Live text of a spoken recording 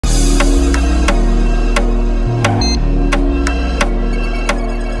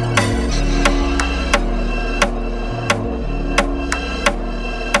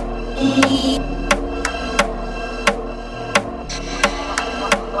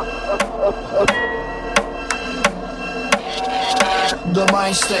The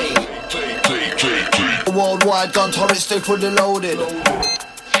mind state. Worldwide gun turrets, they fully loaded.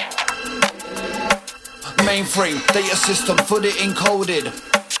 Mainframe, data system, fully encoded.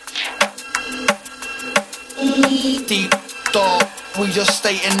 Deep, dark, we just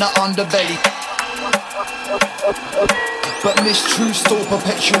stay in the underbelly. But mistruths still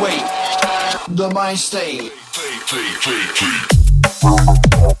perpetuate the mind state.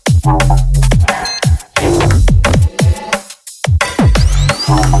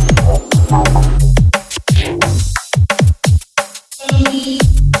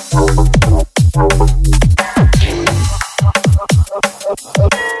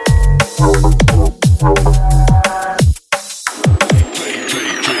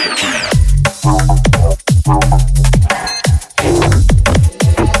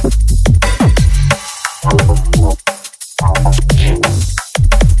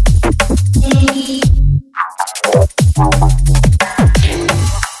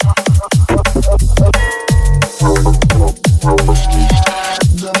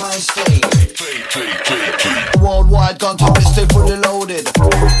 Worldwide gun turrets, they fully loaded.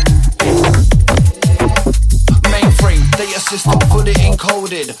 Mainframe, data system, fully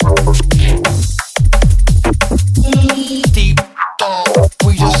encoded. Deep, dark,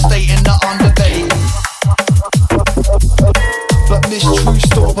 we just stay in the underbelly. But mistruths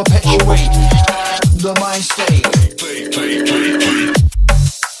still perpetuate the mind state.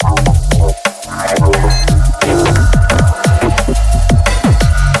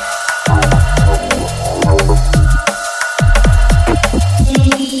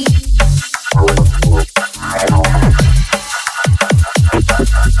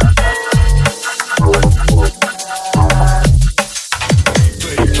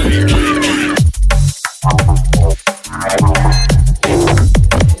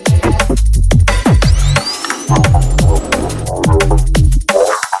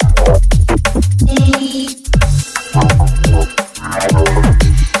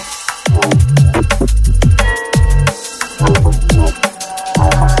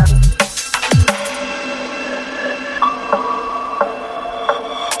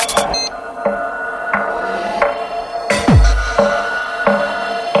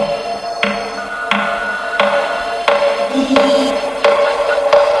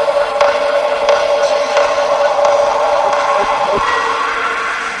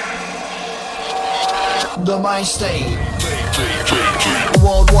 The mind state.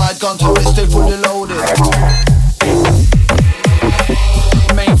 Worldwide gun turrets, they fully loaded.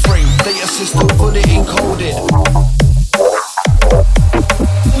 Mainframe, data system, fully encoded.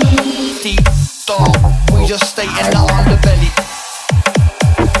 Deep, dark, we just stay in the underbelly.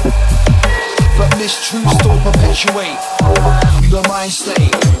 But mistruths still perpetuate the mind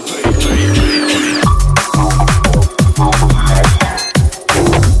state.